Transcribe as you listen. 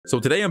So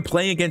today I'm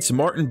playing against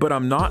Martin, but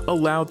I'm not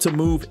allowed to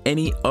move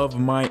any of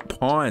my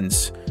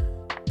pawns.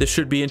 This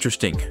should be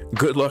interesting.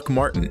 Good luck,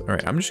 Martin. All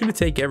right, I'm just gonna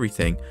take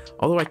everything.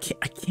 Although I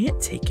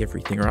can't take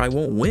everything or I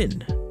won't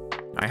win.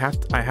 I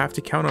have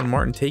to count on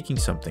Martin taking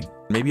something.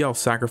 Maybe I'll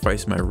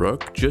sacrifice my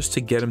rook just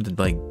to get him to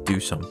like do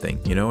something.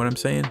 You know what I'm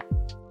saying?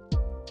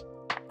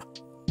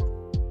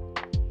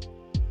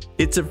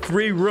 It's a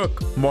free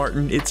rook,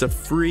 Martin. It's a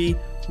free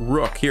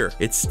rook. Here,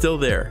 it's still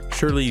there.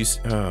 Surely you...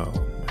 Oh,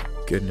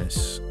 my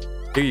goodness.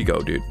 Here you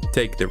go, dude.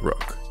 Take the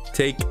rook.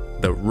 Take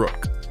the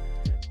rook.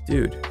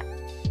 Dude,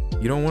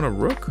 you don't want a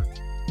rook?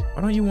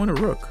 Why don't you want a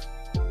rook?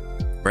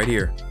 Right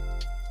here.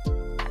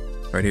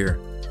 Right here.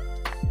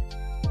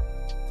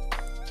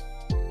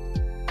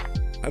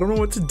 I don't know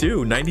what to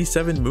do.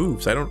 97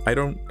 moves. I don't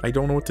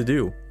know what to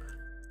do.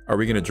 Are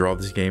we gonna draw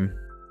this game?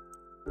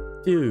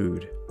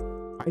 Dude,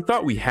 I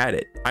thought we had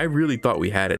it. I really thought we had it.